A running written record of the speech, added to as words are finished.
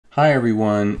Hi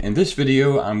everyone, in this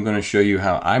video I'm going to show you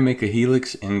how I make a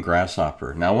helix in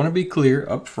Grasshopper. Now I want to be clear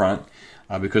up front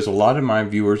because a lot of my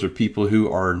viewers are people who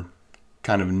are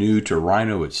kind of new to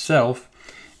Rhino itself,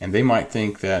 and they might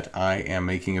think that I am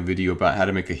making a video about how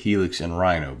to make a helix in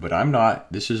Rhino, but I'm not.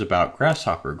 This is about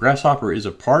Grasshopper. Grasshopper is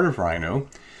a part of Rhino,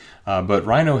 but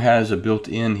Rhino has a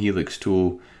built-in helix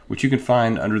tool which you can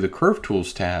find under the Curve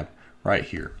Tools tab right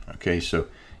here. Okay, so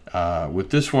with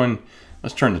this one,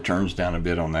 let's turn the turns down a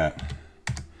bit on that.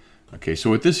 Okay,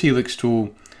 so with this helix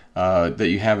tool that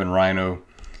you have in Rhino,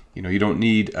 you don't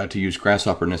need to use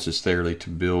Grasshopper necessarily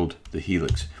to build the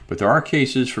helix. But there are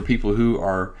cases for people who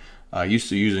are used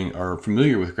to using or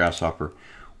familiar with Grasshopper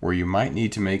where you might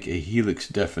need to make a helix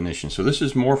definition. So this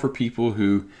is more for people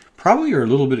who probably are a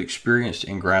little bit experienced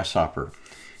in Grasshopper,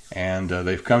 and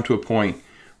they've come to a point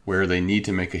where they need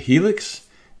to make a helix,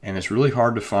 and it's really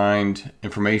hard to find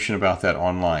information about that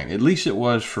online. At least it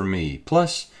was for me.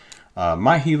 Plus,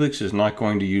 my helix is not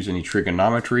going to use any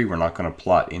trigonometry. We're not going to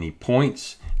plot any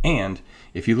points. And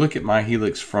if you look at my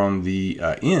helix from the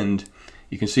end,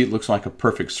 you can see it looks like a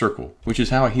perfect circle, which is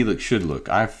how a helix should look.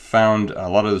 I found a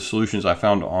lot of the solutions I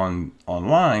found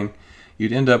online,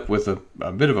 you'd end up with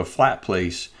a bit of a flat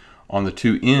place on the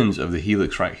two ends of the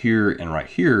helix right here and right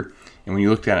here. And when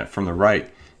you looked at it from the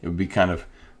right, it would be kind of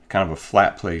a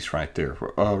flat place right there,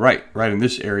 right in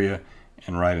this area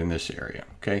and right in this area.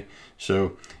 Okay,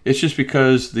 so it's just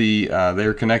because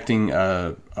they're connecting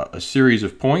a series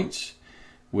of points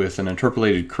with an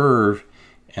interpolated curve,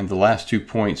 and the last 2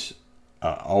 points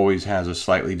always has a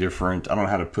slightly different, I don't know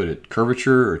how to put it,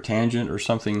 curvature or tangent or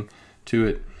something to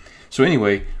it. So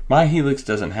anyway, my helix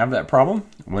doesn't have that problem.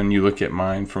 When you look at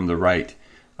mine from the right,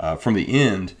 from the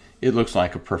end, it looks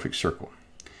like a perfect circle.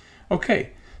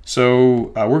 Okay.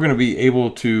 So we're going to be able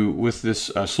to, with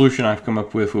this solution I've come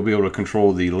up with, we'll be able to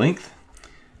control the length,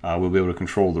 we'll be able to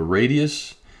control the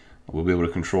radius, we'll be able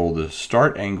to control the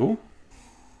start angle,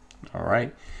 all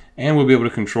right, and we'll be able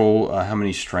to control how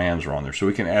many strands are on there. So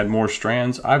we can add more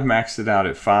strands. I've maxed it out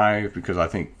at 5 because I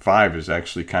think 5 is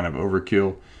actually kind of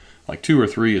overkill. Like 2 or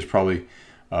 3 is probably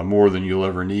more than you'll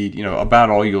ever need, about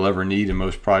all you'll ever need in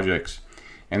most projects.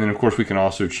 And then of course we can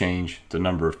also change the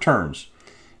number of turns.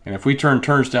 And if we turn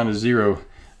turns down to 0,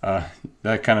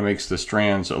 that kind of makes the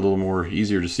strands a little more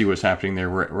easier to see what's happening there.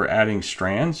 We're adding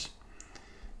strands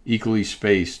equally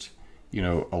spaced,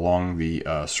 along the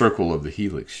circle of the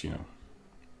helix,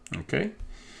 Okay,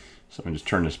 so I'm going to just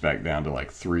turn this back down to like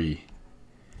 3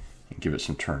 and give it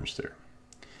some turns there.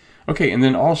 Okay, and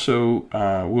then also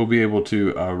we'll be able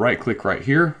to right-click right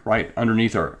here, right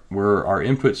underneath where our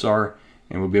inputs are,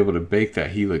 and we'll be able to bake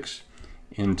that helix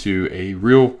into a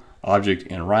real object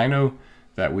in Rhino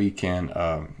that we can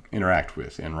interact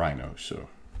with in Rhino. So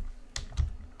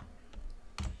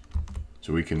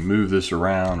we can move this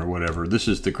around or whatever. This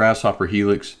is the Grasshopper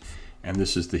helix, and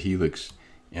this is the helix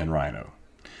in Rhino.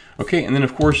 Okay, and then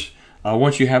of course,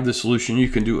 once you have the solution, you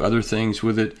can do other things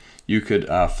with it. You could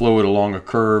flow it along a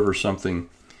curve or something.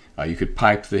 You could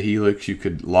pipe the helix. You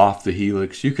could loft the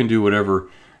helix. You can do whatever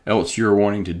else you're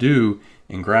wanting to do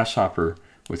in Grasshopper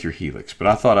with your helix. But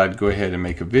I thought I'd go ahead and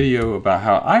make a video about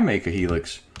how I make a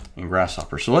helix in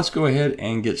Grasshopper. So let's go ahead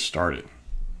and get started.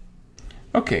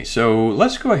 Okay, so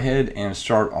let's go ahead and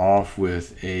start off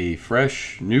with a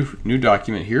fresh new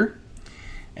document here.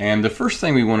 And the first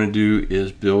thing we want to do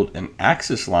is build an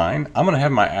axis line. I'm going to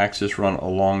have my axis run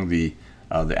along the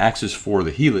axis for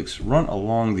the helix run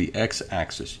along the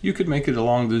x-axis. You could make it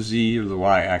along the z or the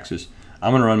y-axis.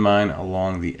 I'm going to run mine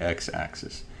along the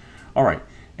x-axis. All right.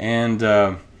 And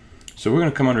so we're going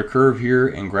to come under curve here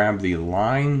and grab the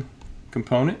line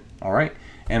component. All right,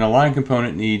 and a line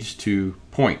component needs 2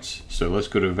 points. So let's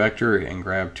go to vector and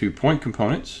grab 2 point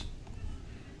components,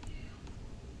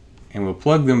 and we'll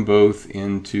plug them both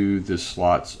into the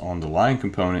slots on the line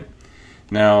component.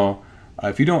 Now,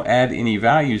 if you don't add any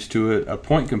values to it, a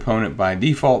point component by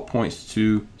default points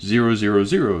to 0, 0,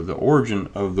 0, the origin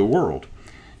of the world,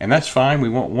 and that's fine. We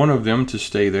want one of them to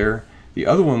stay there. The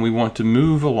other one we want to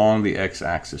move along the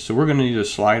x-axis. So we're going to need a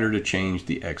slider to change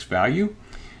the x value.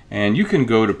 And you can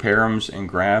go to params and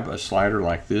grab a slider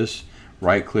like this,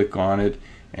 right click on it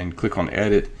and click on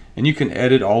edit. And you can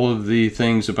edit all of the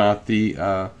things about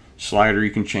the slider.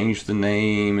 You can change the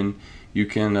name, and you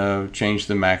can change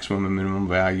the maximum and minimum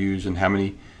values and how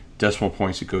many decimal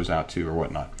points it goes out to or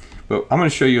whatnot. But I'm going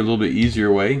to show you a little bit easier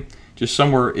way. Just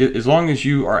somewhere, as long as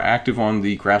you are active on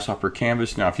the Grasshopper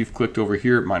canvas. Now, if you've clicked over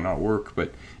here, it might not work,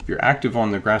 but if you're active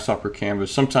on the Grasshopper canvas,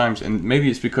 sometimes, and maybe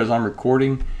it's because I'm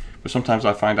recording, but sometimes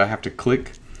I find I have to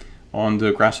click on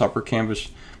the Grasshopper canvas.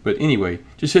 But anyway,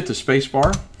 just hit the space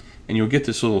bar, and you'll get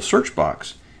this little search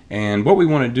box. And what we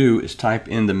want to do is type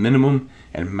in the minimum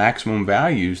and maximum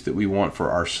values that we want for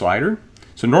our slider.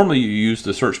 So normally you use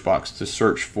the search box to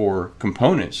search for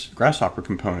components, Grasshopper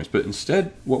components, but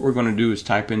instead what we're going to do is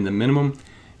type in the minimum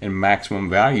and maximum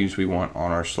values we want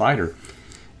on our slider.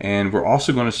 And we're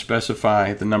also going to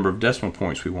specify the number of decimal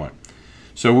points we want.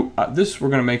 So we're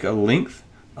going to make a length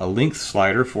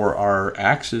slider for our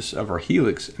axis of our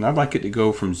helix, and I'd like it to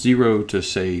go from 0 to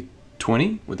say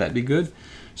 20. Would that be good?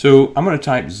 So I'm going to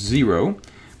type 0,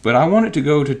 but I want it to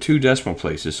go to 2 decimal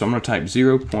places, so I'm going to type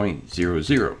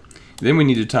 0.00. Then we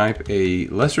need to type a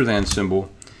lesser than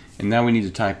symbol, and now we need to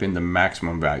type in the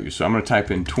maximum value. So I'm going to type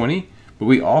in 20, but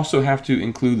we also have to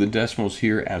include the decimals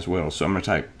here as well. So I'm going to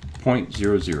type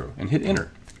 0.00 and hit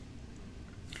enter.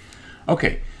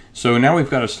 Okay, so now we've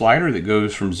got a slider that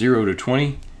goes from 0 to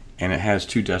 20, and it has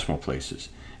 2 decimal places.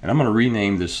 And I'm going to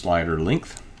rename this slider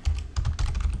length.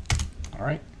 All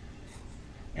right,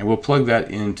 and we'll plug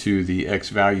that into the X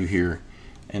value here.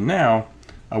 And now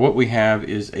what we have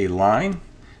is a line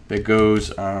that goes,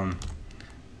 that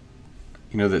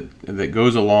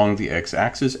goes along the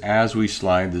X-axis as we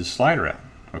slide this slider out.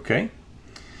 Okay,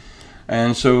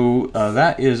 and so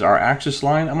that is our axis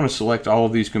line. I'm going to select all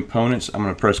of these components. I'm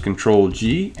going to press Control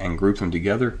G and group them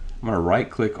together. I'm going to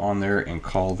right-click on there and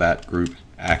call that group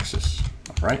axis.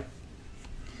 All right.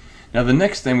 Now the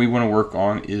next thing we want to work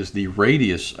on is the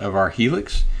radius of our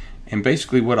helix. And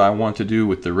basically what I want to do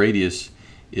with the radius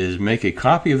is make a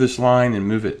copy of this line and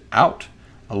move it out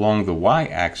along the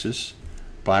y-axis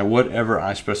by whatever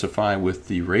I specify with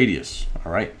the radius.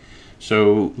 All right,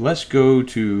 so let's go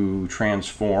to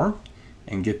transform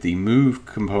and get the move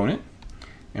component,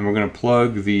 and we're going to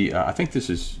plug the I think this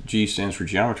is G stands for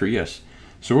geometry, yes.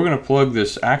 So we're going to plug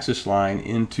this axis line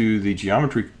into the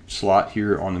geometry slot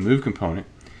here on the move component,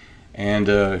 and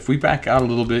if we back out a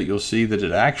little bit, you'll see that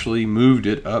it actually moved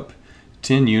it up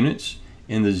 10 units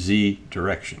in the Z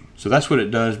direction. So that's what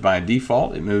it does by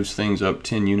default. It moves things up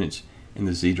 10 units in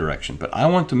the Z direction. But I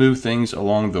want to move things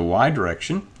along the Y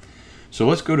direction. So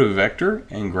let's go to vector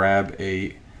and grab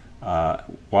a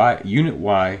unit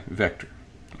Y vector.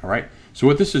 All right. So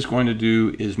what this is going to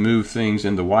do is move things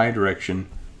in the Y direction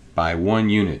by 1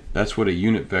 unit. That's what a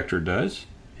unit vector does.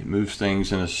 It moves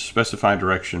things in a specified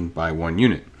direction by 1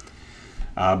 unit.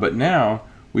 But now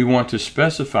we want to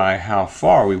specify how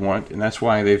far we want, and that's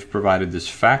why they've provided this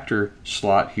factor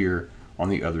slot here on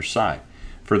the other side.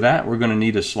 For that, we're going to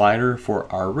need a slider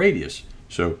for our radius.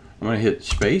 So I'm going to hit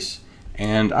space,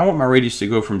 and I want my radius to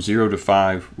go from 0 to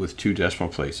 5 with 2 decimal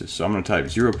places. So I'm going to type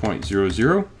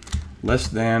 0.00 less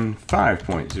than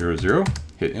 5.00,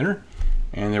 hit enter,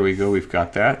 and there we go, we've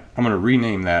got that. I'm going to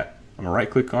rename that. I'm going to right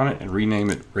click on it and rename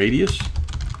it radius.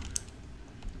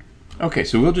 Okay,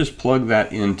 so we'll just plug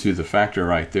that into the factor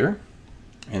right there.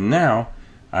 And now,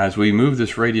 as we move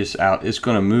this radius out, it's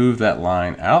going to move that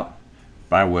line out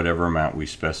by whatever amount we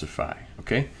specify.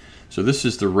 Okay, so this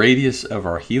is the radius of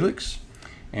our helix.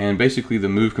 And basically the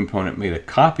move component made a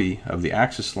copy of the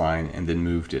axis line and then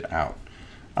moved it out.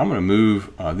 I'm going to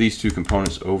move these 2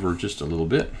 components over just a little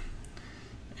bit.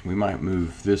 And we might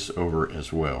move this over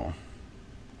as well.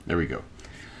 There we go.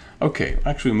 Okay,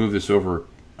 actually move this over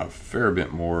a fair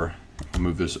bit more. I'll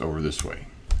move this over this way.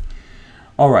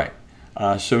 All right,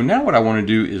 so now what I want to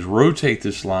do is rotate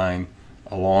this line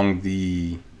along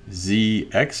the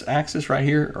ZX axis right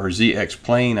here, or ZX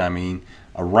plane, I mean,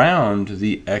 around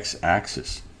the X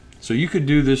axis. So you could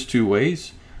do this 2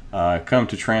 ways. Come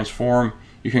to transform,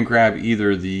 you can grab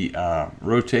either the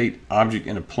rotate object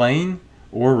in a plane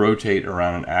or rotate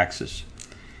around an axis.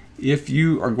 If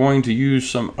you are going to use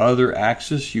some other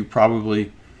axis, you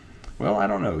probably, well, I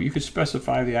don't know. You could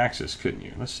specify the axis, couldn't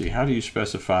you? Let's see. How do you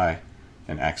specify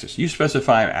an axis? You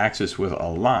specify an axis with a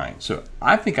line. So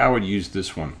I think I would use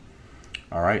this one.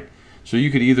 All right. So you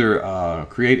could either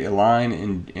create a line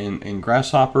in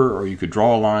Grasshopper, or you could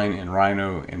draw a line in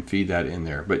Rhino and feed that in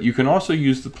there. But you can also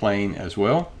use the plane as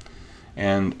well.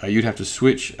 And you'd have to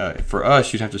switch, for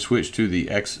us, you'd have to switch to the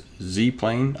XZ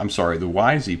plane. I'm sorry, the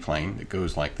YZ plane that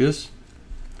goes like this.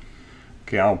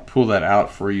 Okay, I'll pull that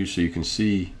out for you so you can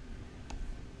see.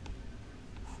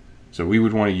 So we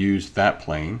would want to use that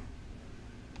plane.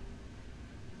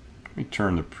 Let me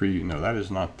turn the preview. No, that is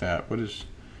not that.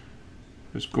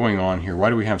 What's going on here? Why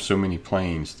do we have so many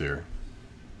planes there?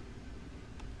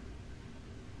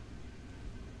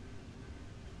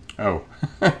 Oh,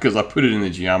 because I put it in the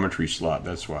geometry slot,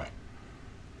 that's why.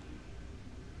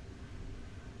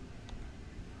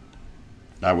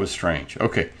 That was strange.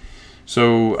 Okay,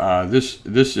 so this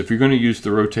if you're going to use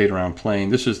the rotate around plane,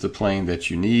 this is the plane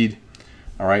that you need.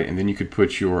 All right, and then you could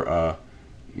put your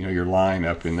your line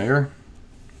up in there,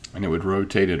 and it would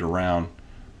rotate it around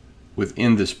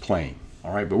within this plane.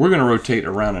 All right, but we're going to rotate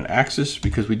around an axis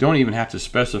because we don't even have to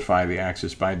specify the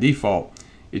axis. By default,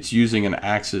 it's using an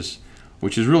axis,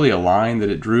 which is really a line that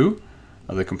it drew.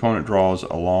 The component draws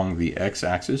along the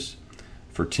x-axis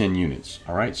for 10 units.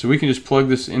 All right, so we can just plug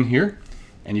this in here,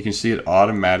 and you can see it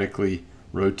automatically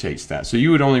rotates that. So you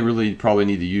would only really probably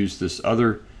need to use this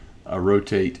other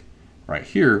rotate right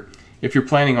here if you're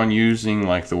planning on using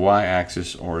like the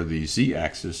y-axis or the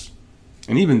z-axis.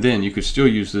 And even then, you could still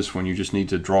use this one. You just need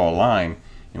to draw a line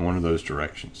in one of those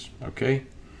directions, okay?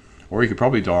 Or you could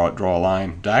probably draw a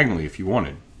line diagonally if you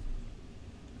wanted.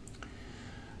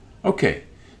 Okay,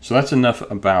 so that's enough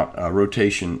about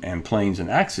rotation and planes and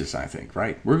axis, I think,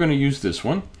 right? We're going to use this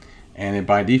one, and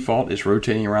by default, it's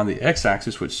rotating around the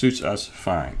x-axis, which suits us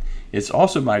fine. It's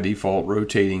also by default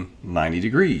rotating 90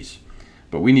 degrees,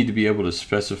 but we need to be able to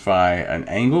specify an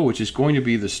angle, which is going to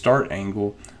be the start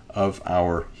angle of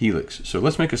our helix. So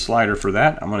let's make a slider for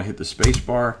that. I'm going to hit the space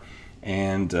bar,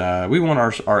 and we want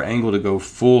our angle to go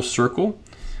full circle.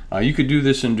 You could do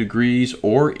this in degrees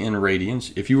or in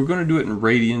radians. If you were going to do it in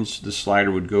radians, the slider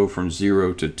would go from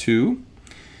 0 to 2,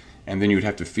 and then you would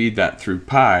have to feed that through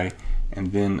pi,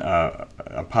 and then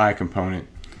a pi component,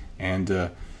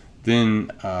 and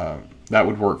then that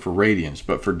would work for radians.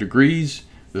 But for degrees,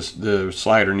 the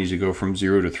slider needs to go from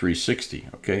 0 to 360,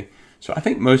 okay? So I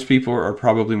think most people are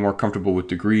probably more comfortable with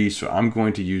degrees, so I'm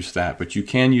going to use that. But you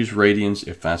can use radians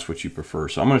if that's what you prefer.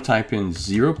 So I'm going to type in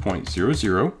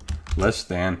 0.00 less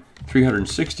than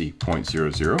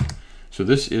 360.00. So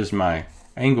this is my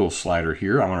angle slider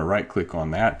here. I'm going to right click on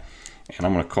that, and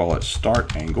I'm going to call it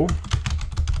start angle.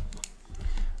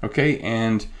 Okay,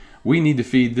 and we need to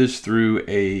feed this through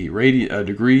a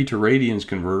degree to radians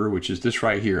converter, which is this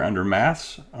right here under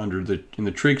maths. In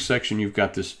the trig section, you've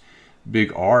got this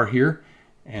big R here,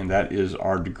 and that is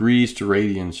our degrees to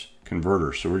radians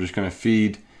converter. So we're just going to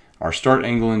feed our start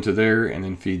angle into there and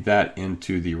then feed that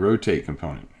into the rotate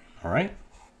component. All right.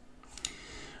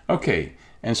 Okay,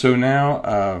 and so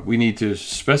now we need to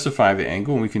specify the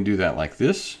angle, and we can do that like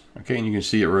this. Okay, and you can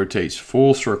see it rotates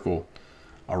full circle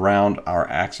around our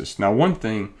axis. Now one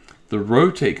thing, the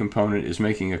rotate component is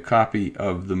making a copy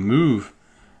of the move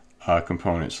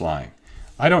component's line.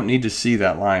 I don't need to see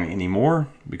that line anymore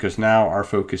because now our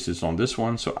focus is on this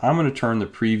one. So I'm going to turn the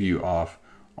preview off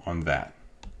on that.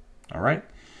 All right.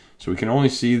 So we can only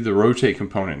see the rotate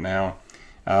component now.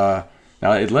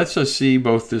 Now it lets us see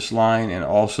both this line and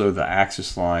also the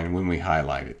axis line when we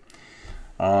highlight it.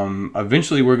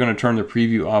 Eventually we're going to turn the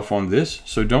preview off on this.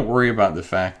 So don't worry about the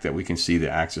fact that we can see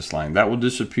the axis line. That will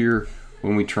disappear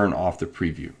when we turn off the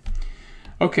preview.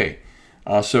 Okay.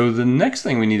 So the next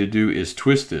thing we need to do is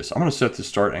twist this. I'm going to set the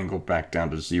start angle back down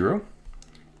to 0.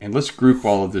 And let's group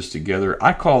all of this together.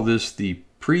 I call this the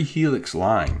pre-helix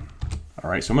line. All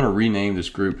right, so I'm going to rename this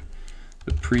group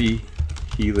the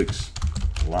pre-helix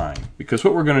line. Because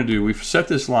what we're going to do, we've set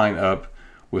this line up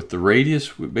with the radius.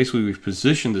 Basically, we've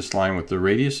positioned this line with the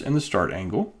radius and the start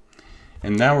angle.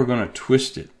 And now we're going to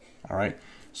twist it. All right,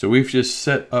 so we've just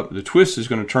set up, the twist is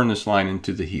going to turn this line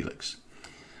into the helix.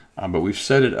 But we've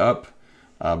set it up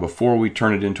before we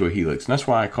turn it into a helix. And that's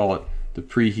why I call it the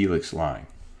pre-helix line.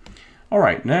 All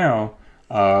right, now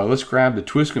let's grab the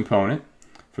twist component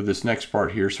for this next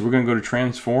part here. So we're going to go to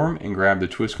transform and grab the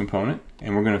twist component,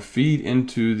 and we're going to feed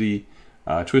into the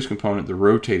twist component the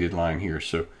rotated line here.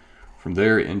 So from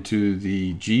there into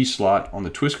the G slot on the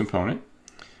twist component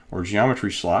or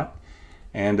geometry slot,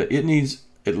 and it needs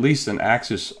at least an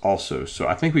axis also. So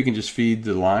I think we can just feed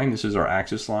the line. This is our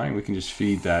axis line. We can just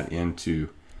feed that into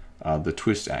the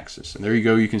twist axis. And there you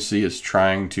go. You can see it's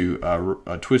trying to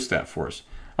twist that for us.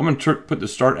 I'm going to put the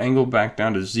start angle back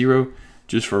down to 0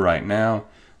 just for right now.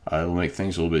 It'll make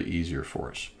things a little bit easier for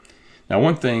us. Now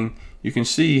one thing, you can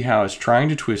see how it's trying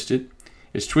to twist it.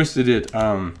 It's twisted it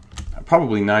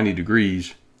probably 90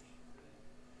 degrees.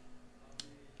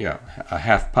 Yeah, a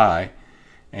half pi.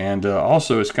 And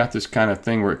also it's got this kind of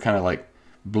thing where it kind of like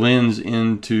blends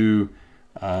into,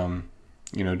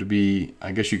 you know, to be,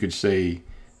 I guess you could say,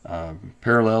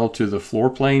 parallel to the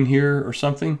floor plane here or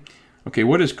something. Okay,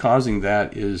 what is causing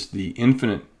that is the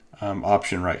infinite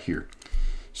option right here.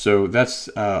 So that's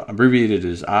abbreviated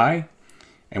as I,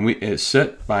 and it's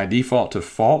set by default to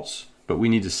false, but we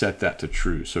need to set that to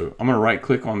true. So I'm going to right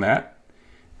click on that,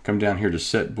 come down here to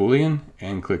set Boolean,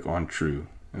 and click on true.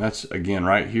 And that's again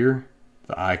right here,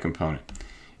 the I component.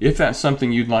 If that's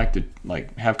something you'd like to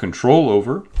have control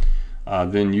over,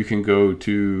 then you can go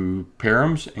to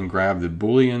params and grab the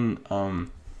Boolean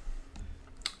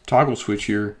toggle switch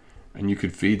here, and you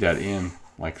could feed that in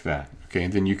like that. Okay,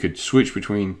 and then you could switch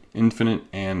between infinite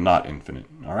and not infinite.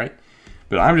 All right,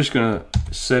 but I'm just going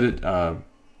to set it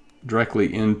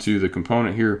directly into the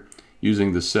component here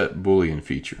using the set boolean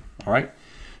feature. All right,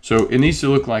 so it needs to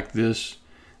look like this,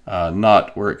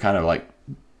 not where it kind of like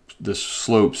this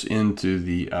slopes into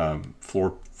the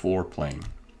floor plane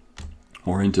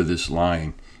or into this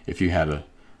line if you had a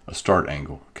start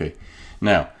angle. Okay,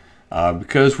 now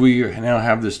because we now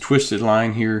have this twisted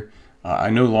line here, I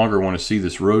no longer want to see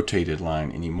this rotated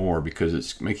line anymore because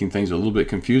it's making things a little bit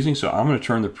confusing. So I'm going to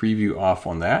turn the preview off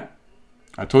on that.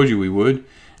 I told you we would.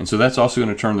 And so that's also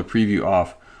going to turn the preview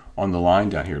off on the line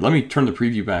down here. Let me turn the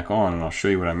preview back on and I'll show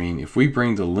you what I mean. If we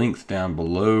bring the length down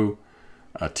below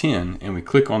 10 and we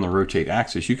click on the rotate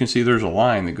axis, you can see there's a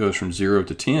line that goes from 0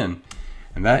 to 10,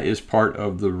 and that is part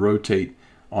of the rotate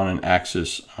on an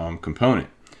axis component.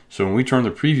 So when we turn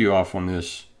the preview off on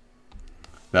this,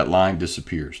 that line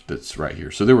disappears. That's right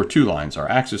here. So there were two lines, our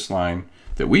axis line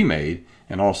that we made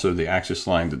and also the axis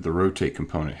line that the rotate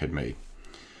component had made.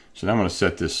 So now I'm going to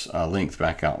set this length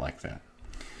back out like that.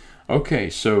 Okay,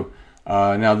 so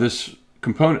now this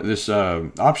component, this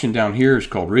option down here is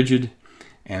called rigid,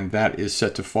 and that is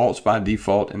set to false by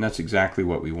default, and that's exactly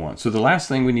what we want. So the last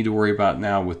thing we need to worry about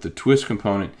now with the twist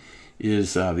component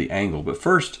is the angle. But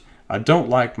first, I don't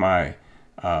like my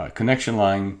connection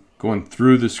line going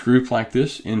through this group like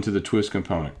this into the twist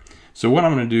component. So what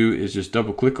I'm going to do is just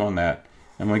double click on that.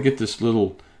 I'm going to get this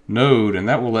little node, and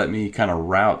that will let me kind of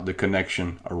route the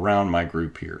connection around my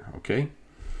group here. Okay.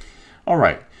 All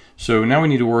right. So now we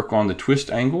need to work on the twist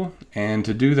angle, and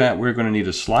to do that we're going to need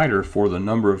a slider for the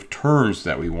number of turns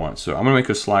that we want. So I'm going to make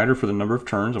a slider for the number of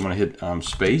turns. I'm going to hit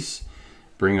space,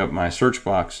 bring up my search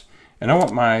box, and I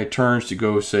want my turns to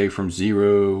go, say, from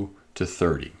 0 to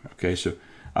 30. Okay, so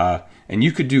and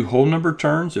you could do whole number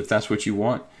turns if that's what you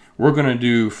want. We're going to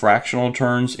do fractional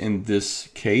turns in this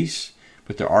case,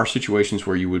 but there are situations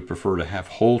where you would prefer to have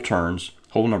whole turns,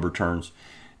 whole number turns.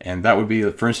 And that would be,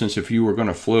 for instance, if you were going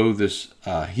to flow this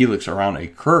helix around a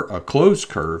closed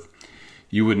curve,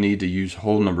 you would need to use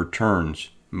whole number turns,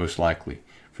 most likely,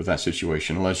 for that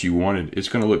situation. Unless you wanted, it's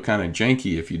going to look kind of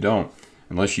janky if you don't.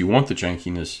 Unless you want the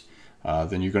jankiness,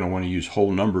 then you're going to want to use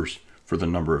whole numbers for the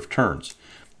number of turns.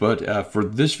 But for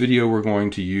this video, we're going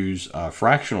to use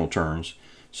fractional turns.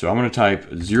 So I'm going to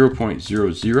type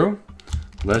 0.00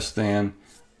 less than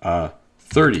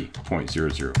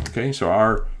 30.00. Okay, so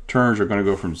our turns are going to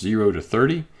go from 0 to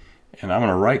 30, and I'm going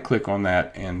to right click on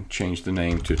that and change the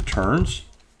name to turns.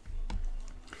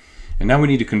 And now we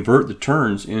need to convert the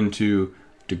turns into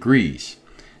degrees,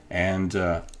 and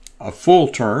a full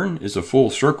turn is a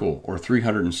full circle, or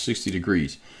 360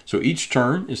 degrees. So each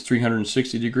turn is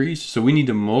 360 degrees, so we need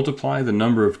to multiply the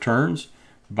number of turns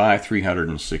by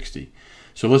 360.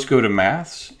 So let's go to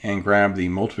maths and grab the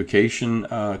multiplication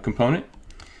component,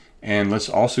 and let's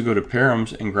also go to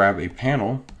params and grab a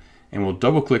panel. And we'll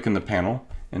double click in the panel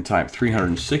and type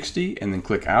 360 and then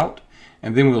click out,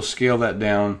 and then we'll scale that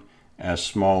down as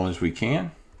small as we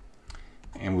can,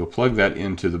 and we'll plug that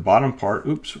into the bottom part,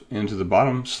 into the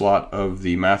bottom slot of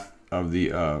the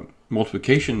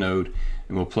multiplication node,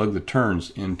 and we'll plug the turns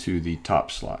into the top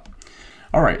slot.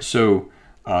 All right, so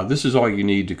this is all you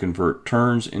need to convert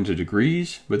turns into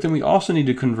degrees, but then we also need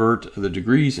to convert the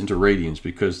degrees into radians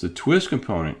because the twist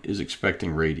component is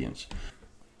expecting radians.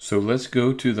 So let's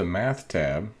go to the Math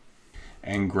tab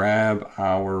and grab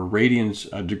our radians,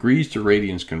 degrees to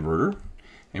radians converter,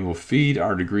 and we'll feed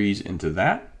our degrees into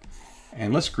that.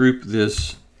 And let's group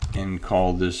this and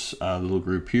call this little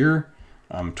group here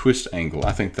twist angle.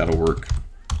 I think that'll work.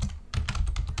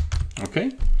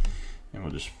 Okay, and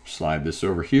we'll just slide this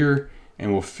over here,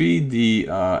 and we'll feed the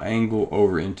angle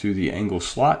over into the angle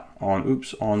slot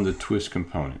on the twist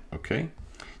component. Okay.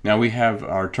 Now we have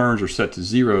our turns are set to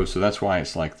 0, so that's why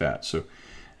it's like that. So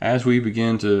as we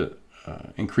begin to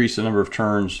increase the number of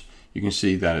turns, you can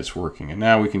see that it's working. And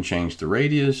now we can change the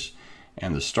radius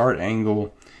and the start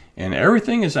angle, and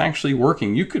everything is actually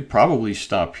working. You could probably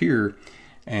stop here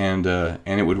and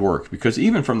it would work, because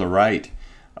even from the right,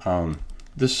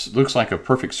 this looks like a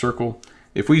perfect circle.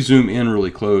 If we zoom in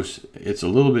really close, it's a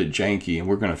little bit janky, and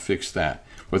we're going to fix that.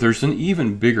 But there's an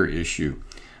even bigger issue.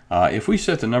 If we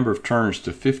set the number of turns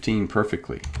to 15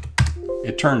 perfectly,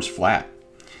 it turns flat,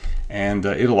 and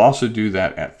it'll also do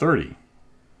that at 30.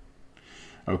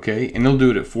 Okay, and it'll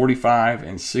do it at 45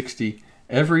 and 60.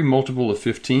 Every multiple of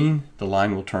 15, the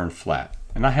line will turn flat,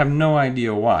 and I have no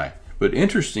idea why. But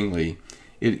interestingly,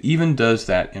 it even does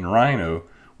that in Rhino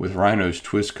with Rhino's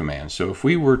twist command. So if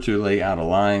we were to lay out a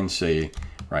line, say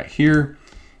right here,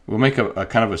 we'll make a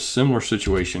kind of a similar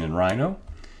situation in Rhino.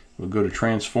 We'll go to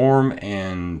transform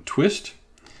and twist.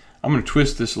 I'm going to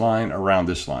twist this line around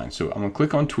this line. So I'm going to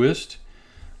click on twist.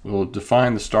 We'll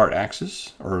define the start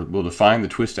axis, or we'll define the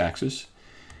twist axis.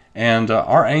 And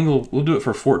our angle, we'll do it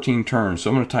for 14 turns. So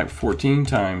I'm going to type 14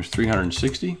 times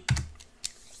 360.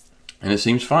 And it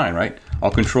seems fine, right?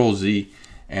 I'll Control Z,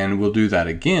 and we'll do that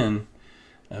again.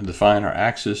 Define our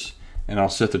axis, and I'll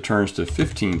set the turns to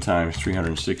 15 times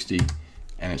 360,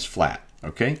 and it's flat,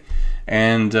 okay?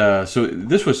 And so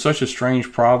this was such a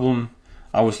strange problem.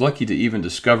 I was lucky to even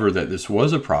discover that this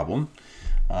was a problem.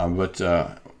 But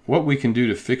what we can do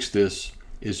to fix this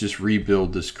is just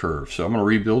rebuild this curve. So I'm going to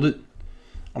rebuild it.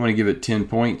 I'm going to give it 10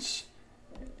 points,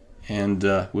 and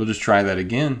we'll just try that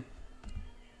again.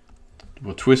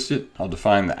 We'll twist it. I'll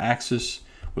define the axis.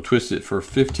 We'll twist it for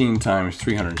 15 times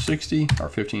 360, or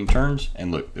 15 turns,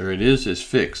 and look, there it is, it's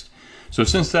fixed. So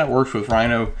since that works with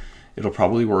Rhino, it'll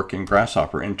probably work in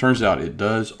Grasshopper, and it turns out it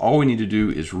does. All we need to do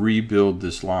is rebuild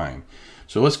this line.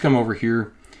 So let's come over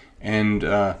here, and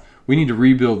we need to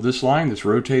rebuild this line, this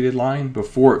rotated line,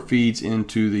 before it feeds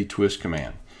into the twist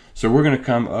command. So we're going to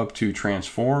come up to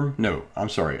transform, no, I'm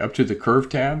sorry, up to the curve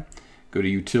tab, go to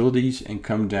utilities, and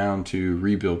come down to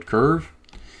rebuild curve,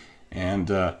 and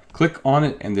click on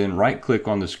it, and then right click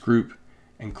on this group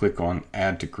and click on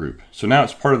add to group. So now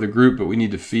it's part of the group, but we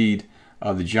need to feed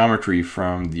the geometry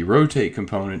from the rotate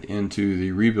component into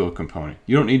the rebuild component.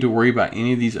 You don't need to worry about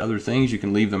any of these other things. You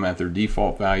can leave them at their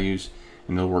default values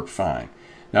and they'll work fine.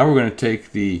 Now we're going to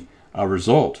take the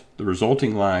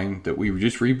resulting line that we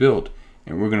just rebuilt,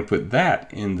 and we're going to put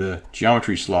that in the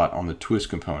geometry slot on the twist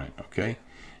component, okay?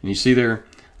 And you see there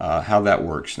how that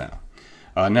works now.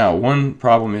 Now, one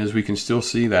problem is we can still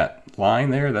see that line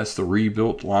there. That's the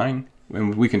rebuilt line,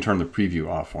 and we can turn the preview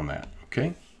off on that,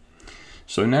 okay?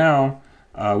 So now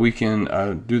we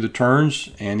can do the turns,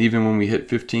 and even when we hit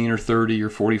 15 or 30 or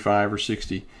 45 or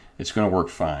 60, it's going to work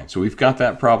fine. So we've got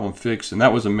that problem fixed, and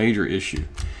that was a major issue.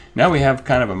 Now we have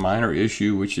kind of a minor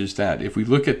issue, which is that if we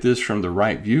look at this from the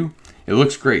right view, it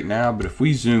looks great now, but if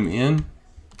we zoom in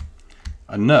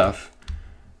enough,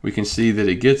 we can see that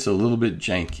it gets a little bit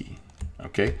janky,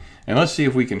 okay? And let's see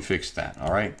if we can fix that,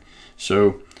 all right?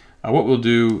 So what we'll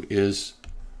do is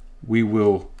we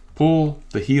will pull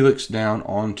the helix down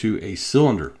onto a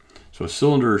cylinder. So a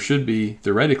cylinder should be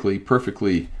theoretically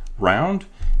perfectly round,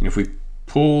 and if we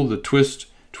pull the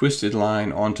twisted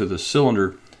line onto the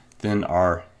cylinder, then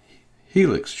our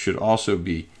helix should also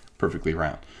be perfectly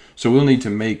round. So we'll need to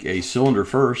make a cylinder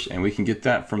first, and we can get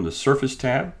that from the surface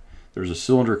tab. There's a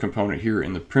cylinder component here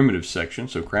in the primitive section,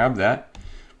 so grab that,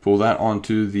 pull that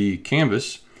onto the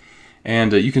canvas,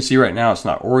 and you can see right now it's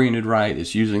not oriented right,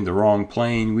 it's using the wrong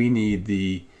plane. We need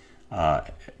the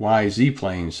YZ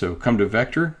plane, so come to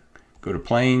vector, go to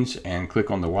planes, and click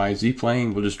on the YZ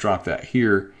plane. We'll just drop that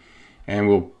here, and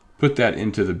we'll put that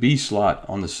into the B slot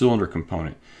on the cylinder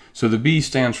component. So the B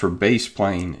stands for base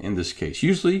plane in this case.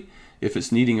 Usually if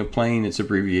it's needing a plane, it's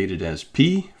abbreviated as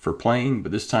P for plane,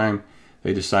 but this time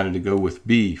they decided to go with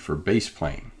B for base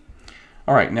plane.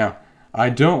 All right, now I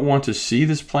don't want to see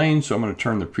this plane, so I'm going to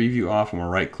turn the preview off. I'm going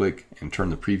to right click and turn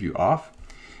the preview off.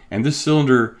 And this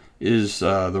cylinder is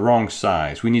the wrong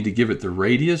size. We need to give it the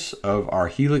radius of our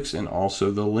helix and also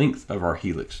the length of our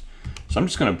helix. So I'm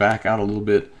just going to back out a little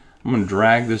bit. I'm going to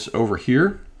drag this over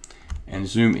here and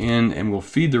zoom in, and we'll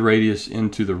feed the radius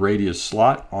into the radius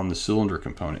slot on the cylinder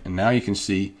component. And now you can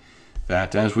see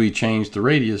that as we change the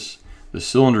radius, the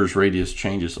cylinder's radius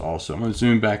changes also. I'm going to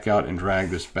zoom back out and drag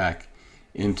this back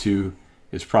into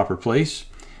its proper place.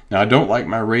 Now I don't like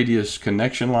my radius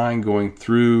connection line going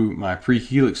through my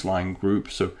pre-helix line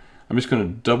group, so I'm just going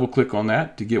to double click on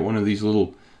that to get one of these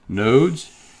little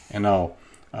nodes, and I'll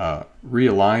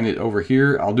realign it over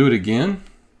here. I'll do it again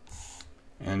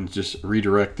and just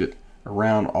redirect it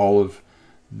around all of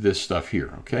this stuff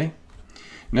here, okay?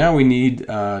 Now we need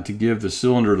to give the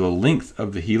cylinder the length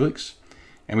of the helix,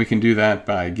 and we can do that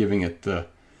by giving it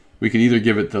we could either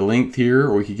give it the length here,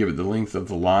 or we could give it the length of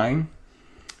the line.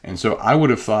 And so I would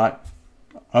have thought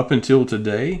up until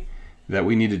today that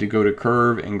we needed to go to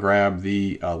curve and grab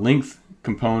the length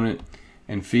component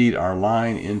and feed our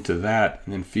line into that,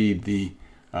 and then feed the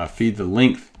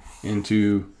length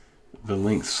into the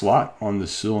length slot on the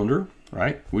cylinder,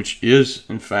 right? Which is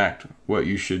in fact what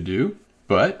you should do,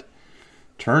 but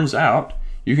turns out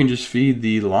you can just feed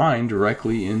the line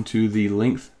directly into the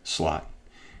length slot.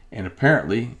 And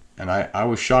apparently, and I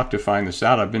was shocked to find this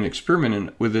out, I've been experimenting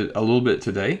with it a little bit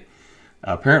today.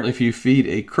 Apparently if you feed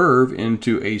a curve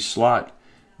into a slot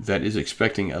that is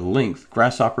expecting a length,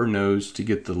 Grasshopper knows to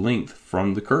get the length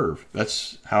from the curve.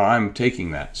 That's how I'm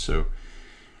taking that. So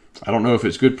I don't know if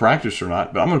it's good practice or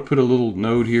not, but I'm going to put a little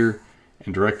node here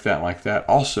and direct that like that.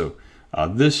 Also,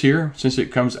 this here, since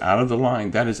it comes out of the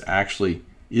line, that is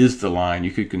the line.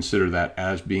 You could consider that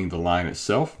as being the line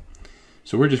itself.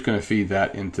 So we're just going to feed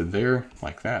that into there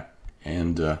like that.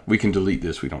 And we can delete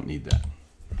this. We don't need that.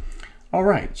 All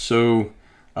right. So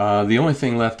the only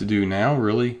thing left to do now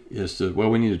really is to, well,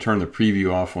 we need to turn the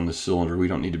preview off on the cylinder. We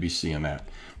don't need to be seeing that.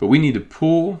 But we need to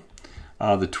pull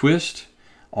the twist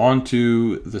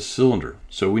onto the cylinder.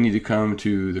 So we need to come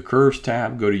to the Curves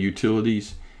tab, go to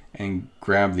Utilities, and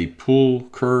grab the Pull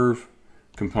Curve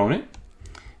component.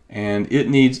 And it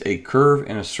needs a curve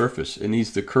and a surface. It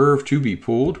needs the curve to be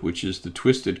pulled, which is the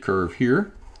twisted curve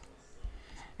here.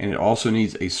 And it also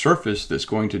needs a surface that's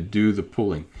going to do the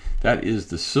pulling. That is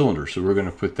the cylinder. So we're going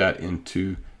to put that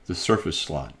into the surface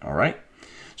slot. All right.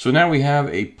 So now we have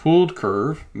a pulled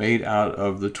curve made out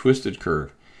of the twisted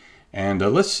curve. And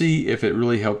let's see if it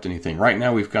really helped anything. Right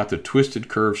now we've got the twisted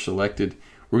curve selected.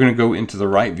 We're going to go into the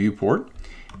right viewport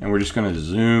and we're just going to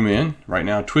zoom in. Right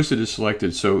now twisted is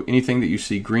selected, so anything that you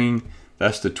see green,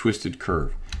 that's the twisted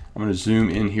curve. I'm going to zoom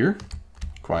in here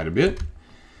quite a bit.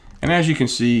 And as you can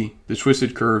see, the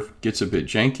twisted curve gets a bit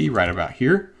janky right about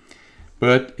here.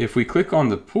 But if we click on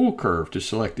the pull curve to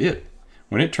select it,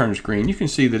 when it turns green, you can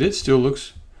see that it still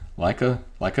looks like a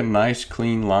nice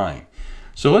clean line.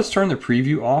 So let's turn the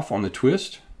preview off on the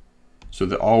twist so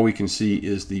that all we can see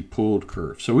is the pulled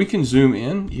curve. So we can zoom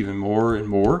in even more and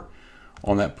more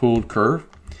on that pulled curve.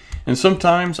 And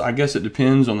sometimes, I guess it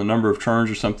depends on the number of turns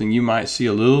or something, you might see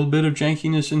a little bit of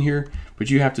jankiness in here,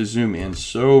 but you have to zoom in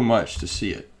so much to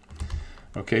see it.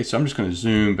 Okay, so I'm just going to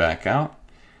zoom back out.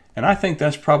 And I think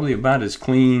that's probably about as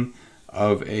clean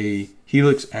of a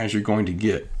helix as you're going to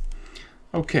get.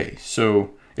 Okay,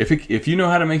 so if you know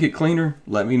how to make it cleaner,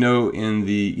 let me know in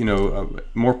the,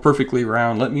 more perfectly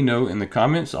round, let me know in the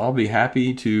comments. I'll be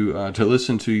happy to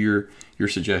listen to your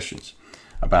suggestions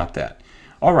about that.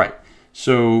 All right,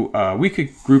 so we could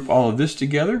group all of this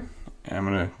together. And I'm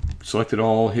going to select it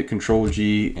all, hit Control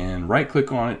G, and right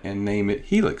click on it and name it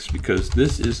Helix, because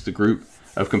this is the group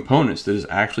of components that is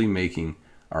actually making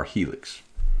our helix.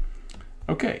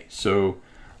 Okay, so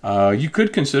you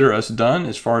could consider us done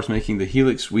as far as making the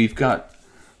helix. We've got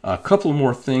a couple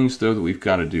more things though that we've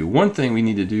got to do. One thing we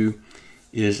need to do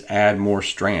is add more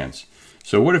strands.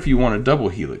 So what if you want a double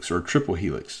helix or a triple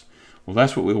helix? Well,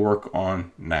 that's what we'll work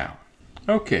on now.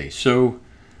 Okay, so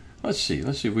let's see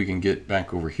if we can get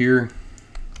back over here.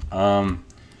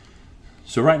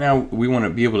 So right now we want to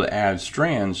be able to add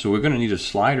strands, so we're going to need a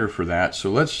slider for that.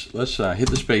 So let's hit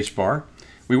the space bar.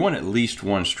 We want at least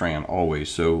one strand always,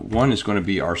 so 1 is going to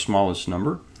be our smallest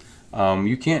number.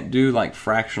 You can't do like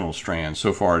fractional strands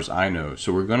so far as I know,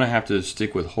 so we're going to have to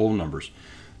stick with whole numbers.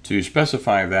 To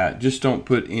specify that, just don't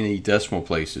put any decimal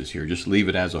places here, just leave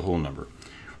it as a whole number.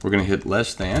 We're going to hit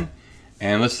less than,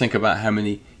 and let's think about how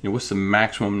many, what's the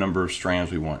maximum number of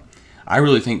strands we want. I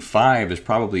really think 5 is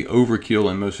probably overkill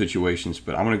in most situations,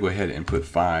 but I'm going to go ahead and put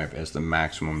 5 as the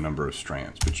maximum number of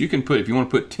strands. But you can put, if you want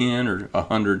to put 10 or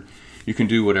 100, you can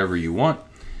do whatever you want,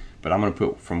 but I'm going to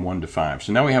put from 1 to 5.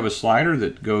 So now we have a slider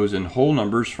that goes in whole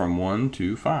numbers from 1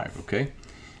 to 5, okay? And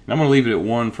I'm going to leave it at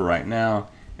 1 for right now,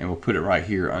 and we'll put it right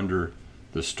here under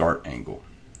the start angle,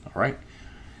 all right?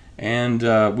 And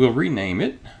we'll rename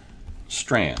it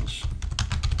Strands.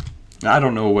 Now, I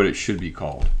don't know what it should be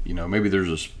called. Maybe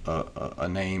there's a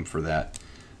name for that,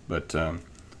 but I'm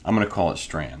going to call it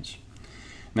Strands.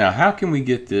 Now, how can we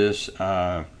get this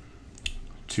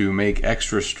to make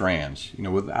extra strands,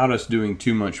 without us doing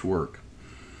too much work?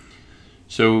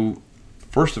 So,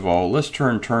 first of all, let's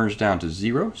turn turns down to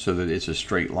 0 so that it's a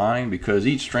straight line, because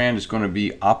each strand is going to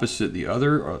be opposite the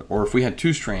other, or if we had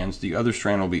 2 strands, the other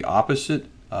strand will be opposite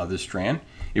this strand.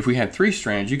 If we had 3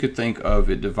 strands, you could think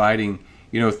of it dividing.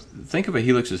 Think of a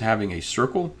helix as having a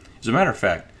circle. As a matter of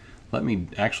fact, let me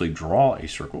actually draw a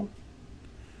circle.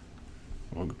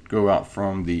 We'll go out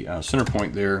from the center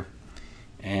point there,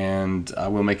 and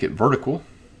we'll make it vertical.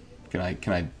 Can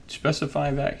I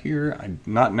specify that here?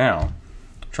 Not now.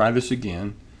 Try this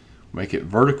again. Make it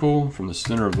vertical from the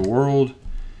center of the world,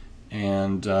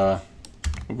 and we'll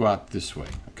go out this way.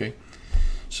 Okay.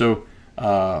 So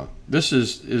this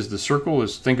is the circle.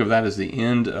 Think of that as the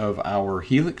end of our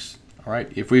helix. All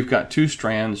right, if we've got 2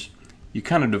 strands, you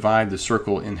kind of divide the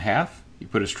circle in half. You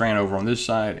put a strand over on this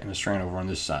side and a strand over on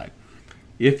this side.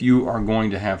 If you are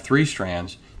going to have 3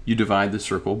 strands, you divide the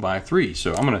circle by 3.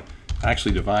 So I'm going to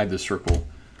actually divide the circle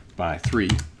by 3.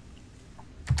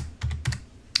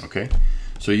 Okay,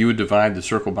 so you would divide the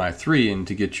circle by 3 and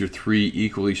to get your 3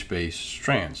 equally spaced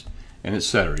strands, and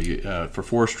etc. For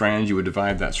 4 strands, you would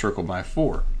divide that circle by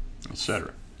 4,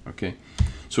 etc. Okay.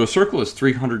 So a circle is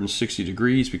 360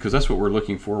 degrees, because that's what we're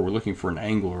looking for. We're looking for an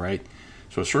angle, right?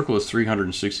 So a circle is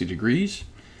 360 degrees.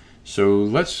 So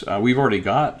let's, we've already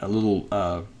got a little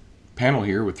panel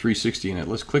here with 360 in it.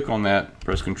 Let's click on that,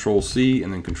 press Control C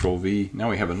and then Control V. Now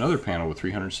we have another panel with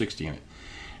 360 in it.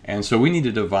 And so we need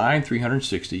to divide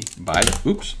 360 by,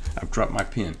 oops, I've dropped my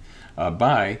pen,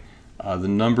 by the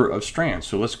number of strands.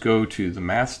 So let's go to the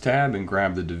Maths tab and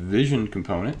grab the division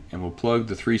component, and we'll plug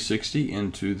the 360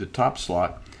 into the top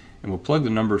slot, and we'll plug the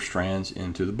number of strands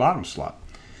into the bottom slot.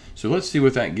 So let's see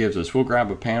what that gives us. We'll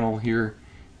grab a panel here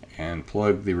and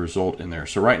plug the result in there.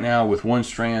 So right now with one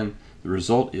strand, the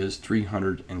result is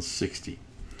 360.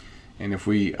 And if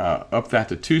we up that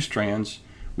to 2 strands,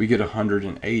 we get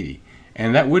 180.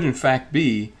 And that would in fact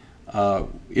be,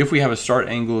 if we have a start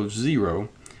angle of 0,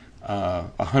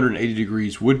 180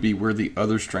 degrees would be where the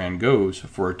other strand goes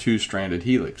for a 2-stranded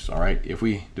helix. All right, if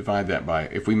we divide that by,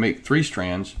 if we make 3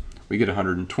 strands, we get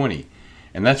 120.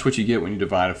 And that's what you get when you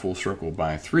divide a full circle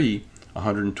by 3,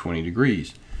 120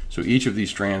 degrees. So each of these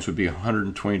strands would be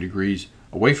 120 degrees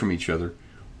away from each other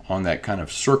on that kind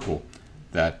of circle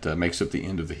that makes up the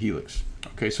end of the helix.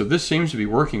 Okay, so this seems to be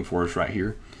working for us right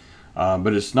here,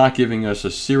 but it's not giving us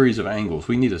a series of angles.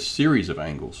 We need a series of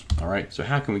angles. All right, so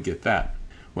how can we get that?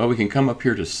 Well, we can come up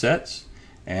here to Sets,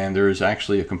 and there is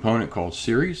actually a component called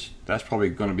Series. That's probably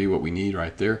going to be what we need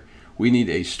right there. We need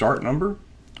a start number,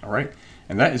 all right,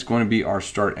 and that is going to be our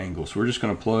start angle. So we're just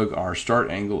going to plug our start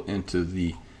angle into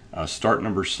the start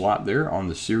number slot there on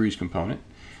the Series component.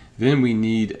 Then we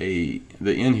need the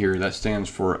N here, that stands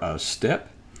for a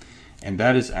step, and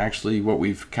that is actually what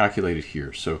we've calculated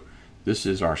here. So this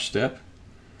is our step.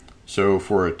 So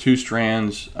for 2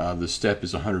 strands, the step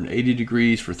is 180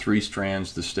 degrees. For 3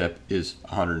 strands, the step is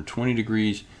 120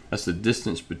 degrees. That's the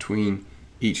distance between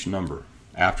each number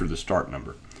after the start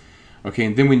number. Okay,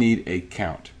 and then we need a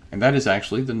count, and that is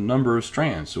actually the number of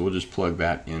strands. So we'll just plug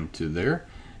that into there,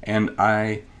 and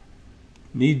I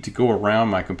need to go around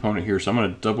my component here. So I'm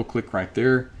going to double click right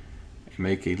there and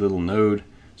make a little node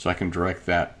so I can direct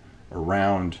that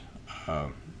around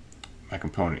my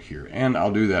component here, and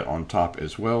I'll do that on top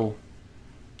as well.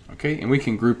 Okay, and we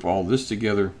can group all this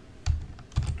together,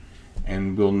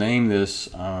 and we'll name this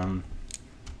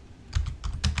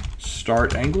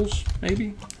start angles,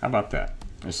 maybe. How about that?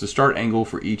 It's the start angle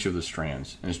for each of the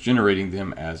strands, and it's generating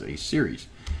them as a series.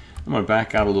 I'm going to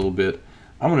back out a little bit.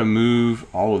 I'm going to move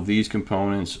all of these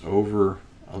components over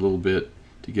a little bit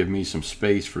to give me some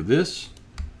space for this,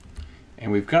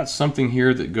 and we've got something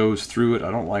here that goes through it. I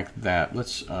don't like that.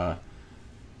 Let's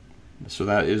so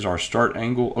that is our start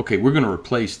angle. Okay, we're going to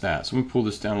replace that. So let me pull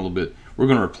this down a little bit. We're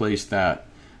going to replace that.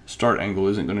 Start angle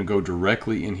isn't going to go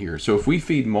directly in here. So if we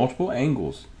feed multiple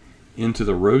angles into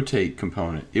the rotate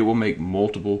component, it will make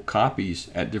multiple copies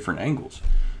at different angles.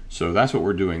 So that's what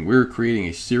we're doing. We're creating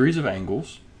a series of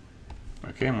angles.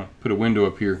 Okay, I'm going to put a window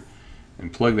up here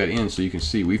and plug that in so you can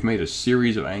see we've made a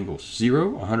series of angles, 0,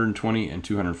 120, and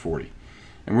 240.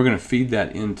 And we're going to feed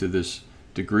that into this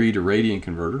degree to radian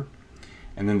converter.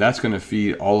 And then that's going to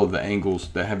feed all of the angles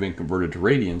that have been converted to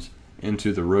radians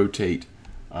into the rotate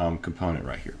component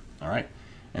right here. All right,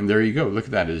 and there you go. Look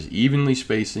at that. It is evenly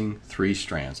spacing 3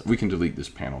 strands. We can delete this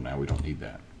panel now. We don't need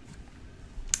that.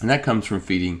 And that comes from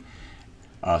feeding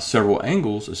several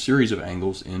angles, a series of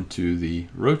angles, into the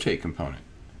rotate component.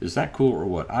 Is that cool or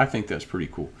what? I think that's pretty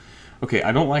cool. Okay,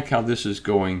 I don't like how this is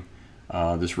going.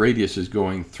 This radius is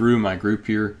going through my group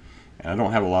here, and I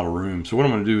don't have a lot of room. So what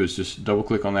I'm going to do is just double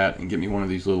click on that and get me one of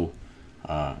these little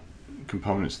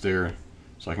components there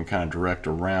so I can kind of direct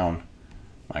around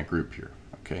my group here.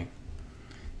 Okay,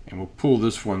 and we'll pull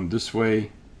this one this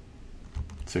way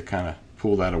to kind of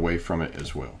pull that away from it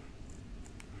as well.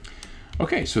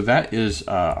 Okay, so that is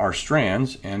our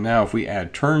strands, and now if we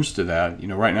add turns to that, you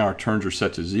know, right now our turns are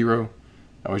set to 0.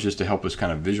 That was just to help us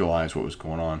kind of visualize what was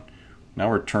going on. Now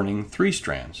we're turning 3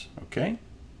 strands. Okay.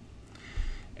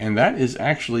 And that is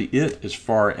actually it as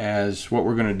far as what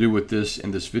we're going to do with this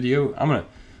in this video. I'm going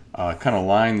to kind of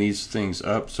line these things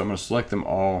up. So I'm going to select them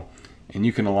all, and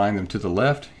you can align them to the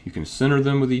left. You can center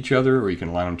them with each other, or you can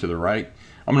align them to the right.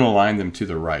 I'm going to align them to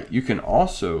the right. You can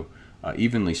also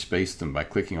evenly space them by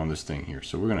clicking on this thing here.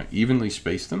 So we're going to evenly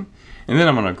space them, and then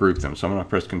I'm going to group them. So I'm going to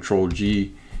press Control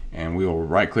G, and we'll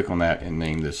right click on that and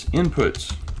name this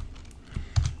inputs.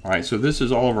 All right, so this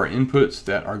is all of our inputs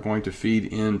that are going to feed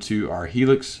into our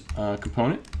Helix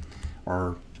component,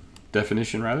 or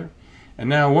definition rather. And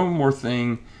now one more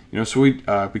thing, you know, so we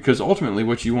because ultimately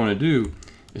what you want to do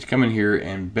is come in here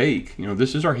and bake. You know,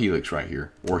 this is our Helix right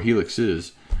here, or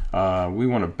helixes. We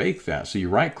want to bake that. So you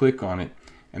right click on it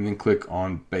and then click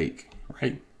on bake,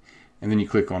 right? And then you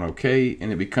click on OK,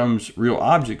 and it becomes real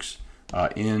objects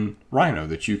in Rhino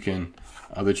that you can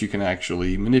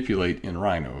actually manipulate in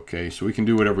Rhino. Okay, so we can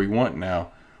do whatever we want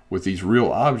now with these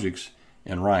real objects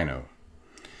in Rhino.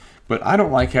 But I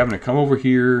don't like having to come over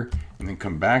here and then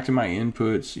come back to my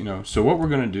inputs, you know. So what we're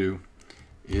going to do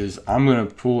is I'm going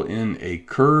to pull in a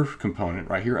curve component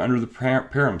right here under the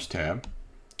params tab.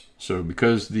 So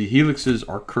because the helixes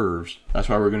are curves, that's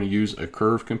why we're going to use a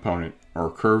curve component, or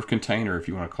a curve container if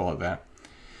you want to call it that.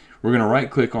 We're going to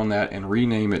right click on that and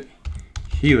rename it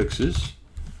helixes.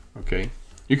 Okay.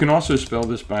 You can also spell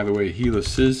this, by the way,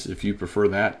 helices if you prefer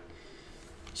that.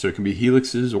 So it can be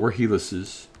helixes or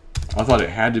helices. I thought it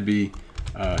had to be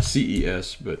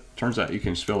CES, but turns out you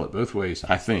can spell it both ways,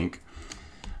 I think.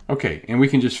 Okay, and we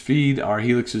can just feed our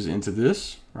helixes into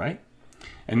this, right?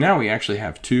 And now we actually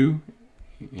have two.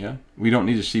 Yeah, we don't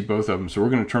need to see both of them, so we're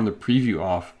going to turn the preview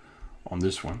off on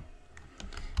this one.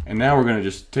 And now we're going to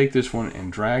just take this one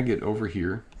and drag it over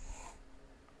here.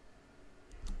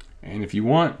 And if you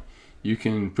want, you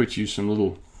can put you some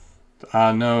little,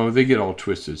 no, they get all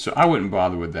twisted. So I wouldn't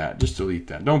bother with that. Just delete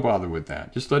that. Don't bother with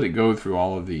that. Just let it go through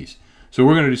all of these. So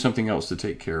we're going to do something else to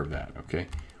take care of that, okay?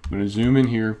 I'm going to zoom in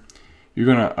here. You're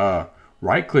going to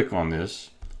right click on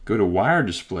this, go to wire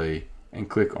display, and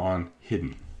click on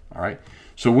hidden, all right?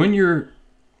 So when you're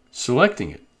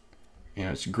selecting it, you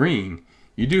know, it's green,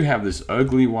 you do have this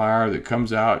ugly wire that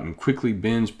comes out and quickly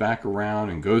bends back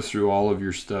around and goes through all of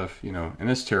your stuff, you know,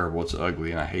 and it's terrible. It's ugly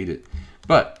and I hate it.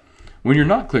 But when you're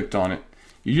not clicked on it,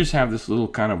 you just have this little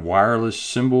kind of wireless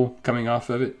symbol coming off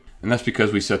of it. And that's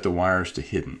because we set the wires to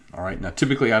hidden. All right. Now,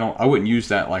 typically I wouldn't use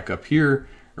that like up here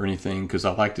or anything, because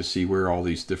I like to see where all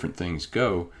these different things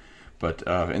go. But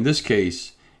in this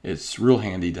case, it's real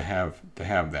handy to have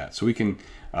that. So we can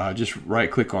just right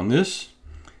click on this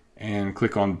and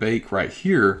click on bake right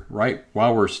here, right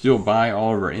while we're still by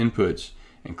all of our inputs,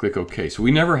 and click OK. So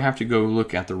we never have to go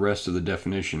look at the rest of the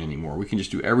definition anymore. We can just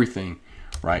do everything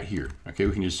right here. Okay,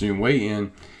 we can just zoom way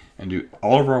in and do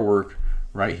all of our work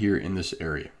right here in this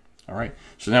area. All right,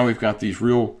 so now we've got these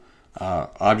real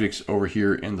objects over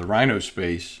here in the Rhino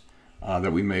space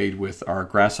that we made with our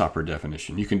Grasshopper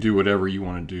definition. You can do whatever you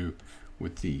want to do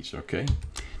with these. Okay,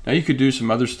 now you could do some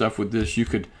other stuff with this. You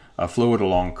could flow it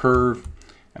along curve.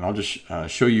 And I'll just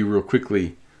show you real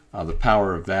quickly the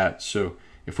power of that. So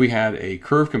if we had a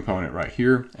curve component right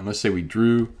here, and let's say we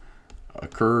drew a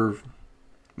curve.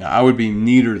 Now I would be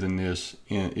neater than this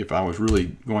if I was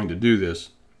really going to do this,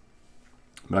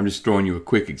 but I'm just throwing you a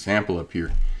quick example up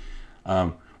here.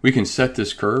 We can set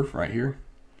this curve right here.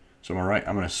 So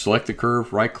I'm going to select the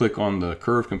curve, right click on the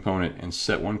curve component and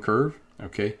set one curve.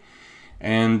 Okay,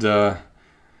 and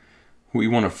we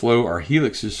want to flow our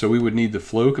helixes, so we would need the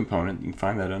flow component. You can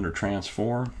find that under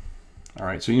transform. All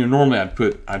right, so you know normally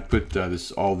I'd put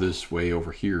this all this way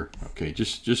over here. Okay,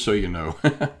 just so you know,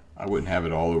 I wouldn't have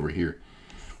it all over here,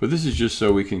 but this is just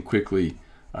so we can quickly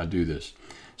do this.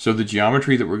 So the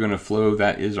geometry that we're going to flow,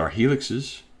 that is our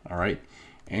helixes. All right,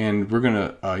 and we're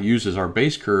going to use as our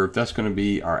base curve. That's going to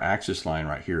be our axis line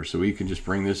right here. So we can just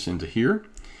bring this into here,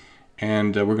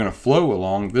 and we're going to flow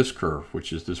along this curve,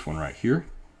 which is this one right here.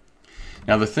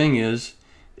 Now the thing is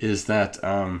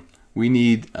that we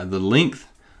need the length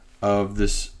of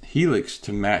this helix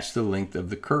to match the length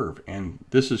of the curve. And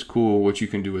this is cool. What you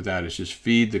can do with that is just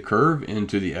feed the curve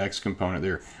into the X component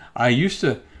there. I used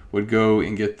to would go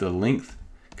and get the length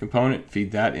component, feed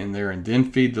that in there, and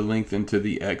then feed the length into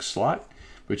the X slot.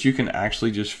 But you can actually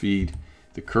just feed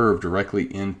the curve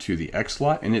directly into the X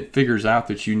slot, and it figures out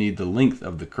that you need the length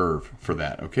of the curve for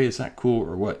that. Okay, is that cool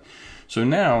or what? So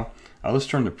now, let's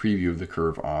turn the preview of the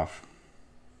curve off.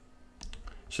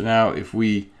 So now if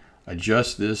we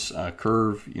adjust this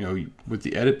curve, you know, with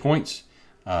the edit points,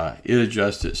 it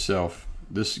adjusts itself.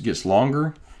 This gets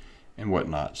longer and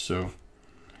whatnot. So,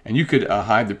 and you could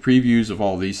hide the previews of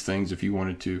all these things if you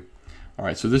wanted to. All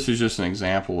right, so this is just an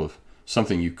example of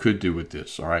something you could do with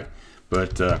this. All right,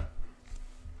 but and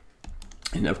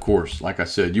of course, like I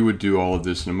said, you would do all of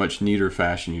this in a much neater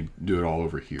fashion. You'd do it all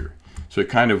over here. So it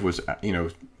kind of was, you know,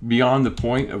 beyond the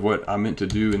point of what I meant to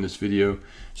do in this video.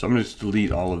 So I'm going to just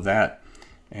delete all of that.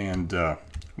 And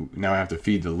now I have to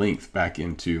feed the length back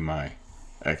into my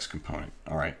X component.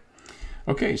 All right.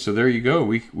 Okay, so there you go.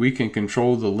 We can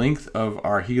control the length of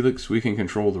our helix. We can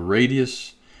control the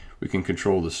radius. We can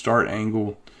control the start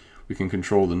angle. We can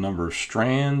control the number of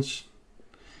strands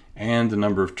and the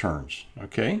number of turns.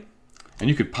 Okay. And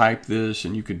you could pipe this,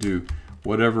 and you could do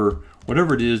whatever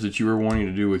it is that you were wanting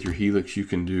to do with your helix, you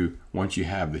can do once you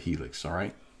have the helix. All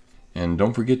right. And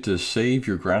don't forget to save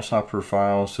your Grasshopper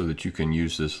file so that you can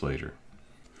use this later.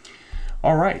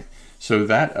 All right. So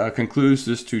that concludes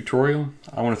this tutorial.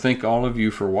 I want to thank all of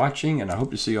you for watching, and I hope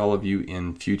to see all of you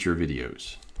in future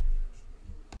videos.